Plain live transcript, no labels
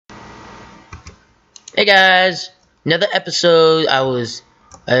Hey guys, another episode. I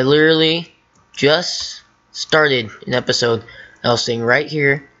literally just started an episode. I was sitting right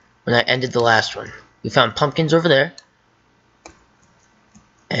here when I ended the last one. We found pumpkins over there,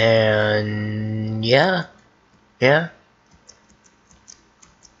 and yeah. We're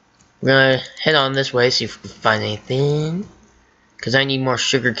gonna head on this way, see if we can find anything, cause I need more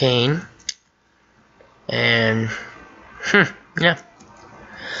sugar cane. And yeah.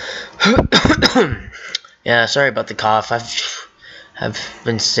 Yeah, sorry about the cough. I've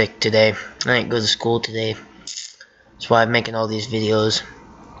been sick today. I didn't go to school today. That's why I'm making all these videos.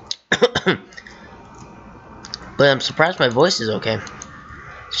 But I'm surprised my voice is okay.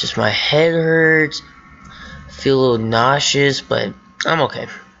 It's just my head hurts. I feel a little nauseous, but I'm okay.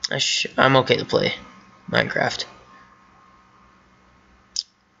 I'm okay to play Minecraft.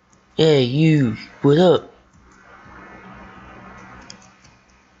 Hey, you. What up?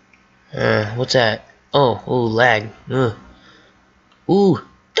 What's that? Oh, lag. Ugh. Ooh,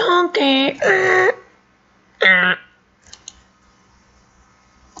 donkey. I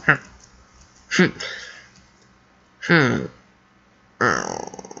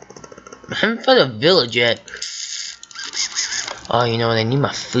haven't found a village yet. Oh, you know what? I need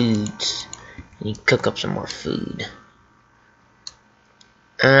my foods. I need to cook up some more food.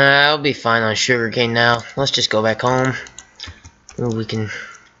 I'll be fine on sugarcane now. Let's just go back home. Ooh, we can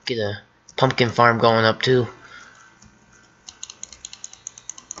get a pumpkin farm going up too.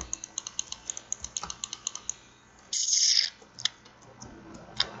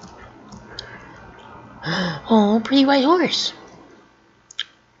 Oh, pretty white horse.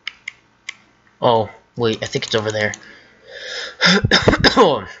 Oh, wait, I think it's over there. What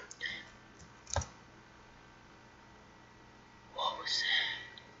was that?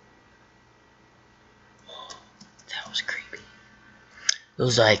 Oh, that was creepy. It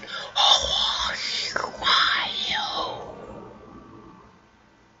was like, oh,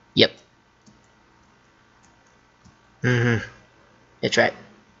 yep. That's right.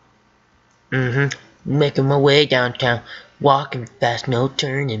 Making my way downtown, walking fast, no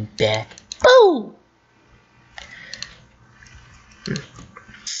turning back. Boo!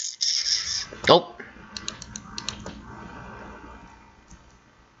 Oh.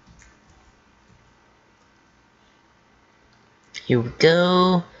 Here we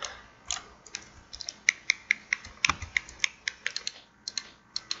go.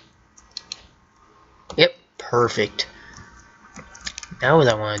 Yep, perfect. Now what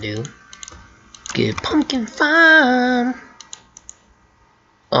I want to do, get a pumpkin farm.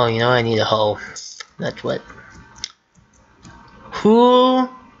 Oh, you know, I need a hoe. That's what. Who?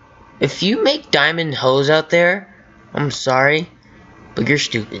 If you make diamond hoes out there, I'm sorry, but you're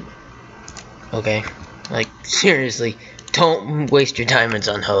stupid. Okay? Like, seriously, don't waste your diamonds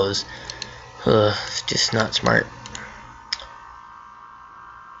on hoes. It's just not smart.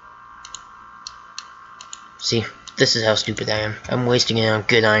 See, this is how stupid I am. I'm wasting it on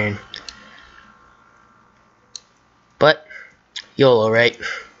good iron. But, YOLO, right?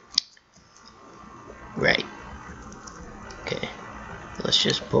 Right. Okay. Let's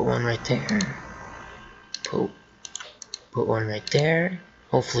just put one right there. Put one right there.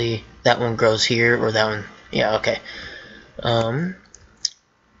 Hopefully that one grows here, or that one. Yeah, okay.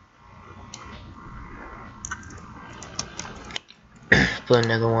 Put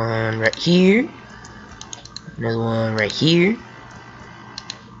another one right here. Another one right here.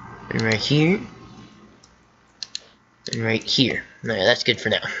 And right here. And right here. No, yeah, that's good for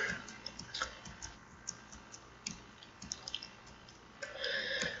now.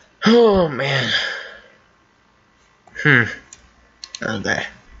 Oh, man. Okay.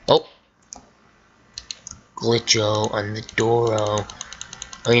 Oh. Glitcho on the Doro.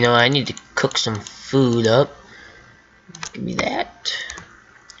 Oh, you know, I need to cook some food up. Give me that.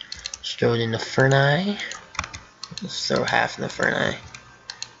 Just throw it in the furnace. Let's throw half in the furnace.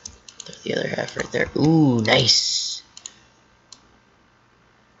 Throw the other half right there. Ooh, nice.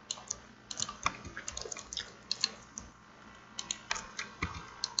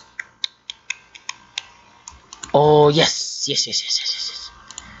 Oh, yes. Yes.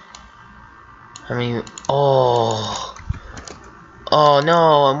 I mean, oh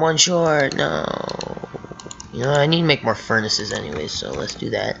no, I'm one short. No. You know, I need to make more furnaces anyway, so let's do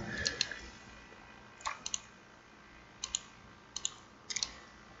that.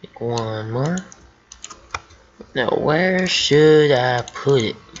 Make one more. Now, where should I put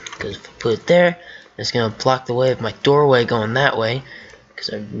it? Because if I put it there, it's going to block the way of my doorway going that way. Because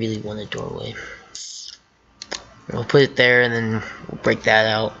I really want a doorway. We'll put it there, and then we'll break that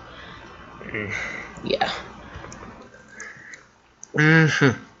out. Yeah.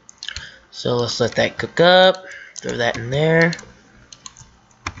 So let's let that cook up. Throw that in there.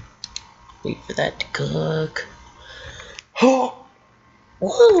 Wait for that to cook. Oh!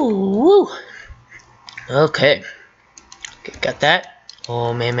 Woo! Woo! Okay. Okay, got that.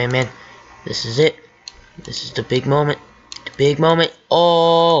 Oh man, man, man. This is it. This is the big moment. The big moment.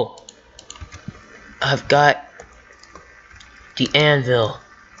 Oh! I've got the anvil.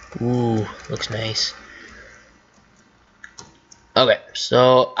 Ooh, looks nice. Okay,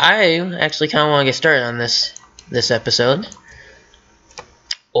 so I actually kind of want to get started on this episode.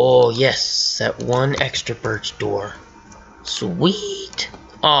 Oh yes, that one extra birch door. Sweet.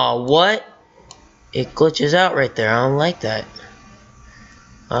 Aw, what? It glitches out right there. I don't like that.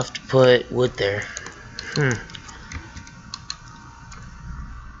 I'll have to put wood there.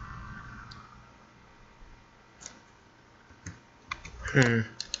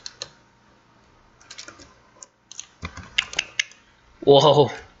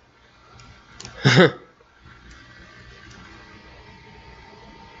 Whoa.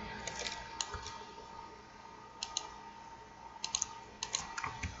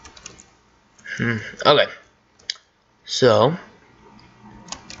 Okay. So,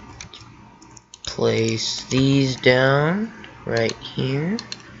 place these down right here.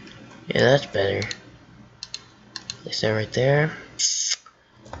 Yeah, that's better. Place that right there.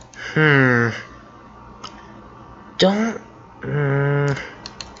 Don't.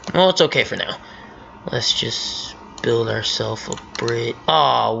 Well, it's okay for now. Let's just build ourselves a bridge.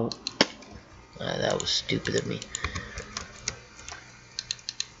 Oh, that was stupid of me.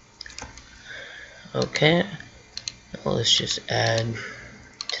 Okay. Now let's just add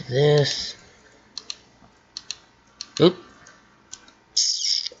to this. Oop.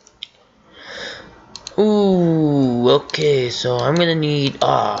 Ooh, okay, so I'm gonna need,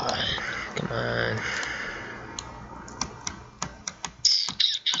 come on.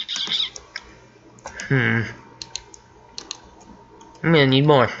 I'm gonna need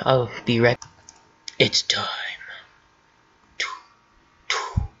more. I'll be right. It's time.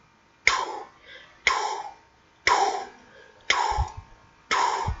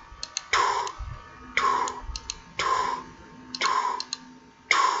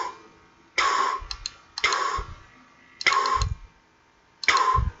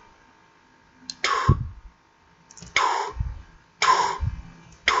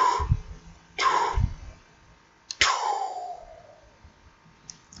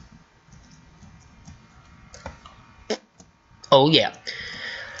 Oh yeah.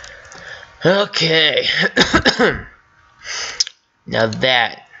 Okay. Now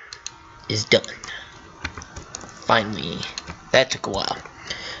that is done. Finally. That took a while.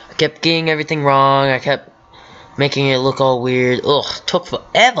 I kept getting everything wrong. I kept making it look all weird. Ugh, took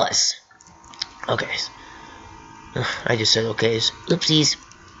forever. Okay. I just said okays. Oopsies.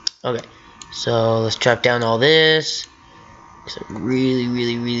 Okay. So let's chop down all this. Because I really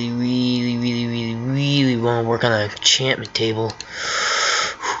want to work on an enchantment table.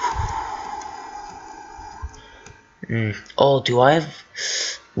 Oh, do I have...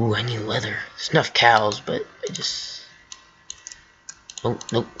 Ooh, I need leather. There's enough cows, but I just... Oh,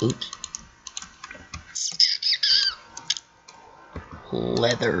 nope, oops.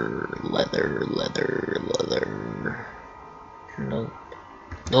 Leather. Nope.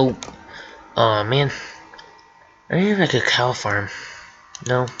 Nope. Aw, man. I need like a cow farm.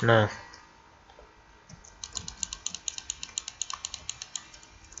 No. Yeah,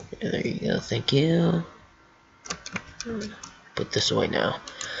 there you go, thank you. Put this away now.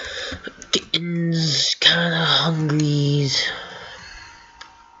 Getting's kinda hungry.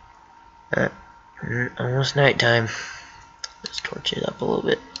 Almost nighttime. Let's torch it up a little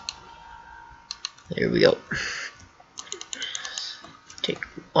bit. There we go.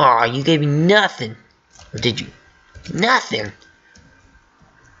 Aw, you gave me nothing. Or did you? Nothing.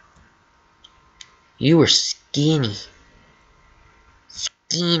 You were skinny.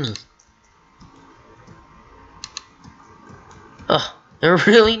 Oh, there are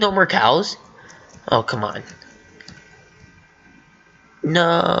really no more cows? Oh, come on.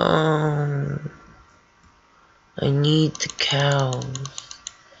 No. I need the cows.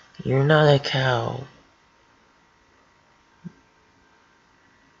 You're not a cow.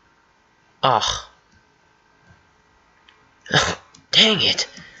 Ugh. Dang it.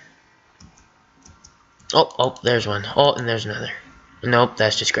 Oh, there's one. Oh, and there's another. Nope,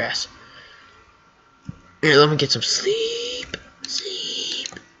 that's just grass. Here, let me get some sleep.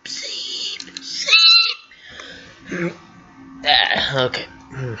 Okay.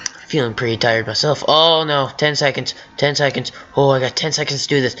 Feeling pretty tired myself. Oh no, 10 seconds. 10 seconds. Oh, I got 10 seconds to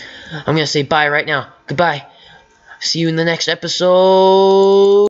do this. I'm gonna say bye right now. Goodbye. See you in the next episode.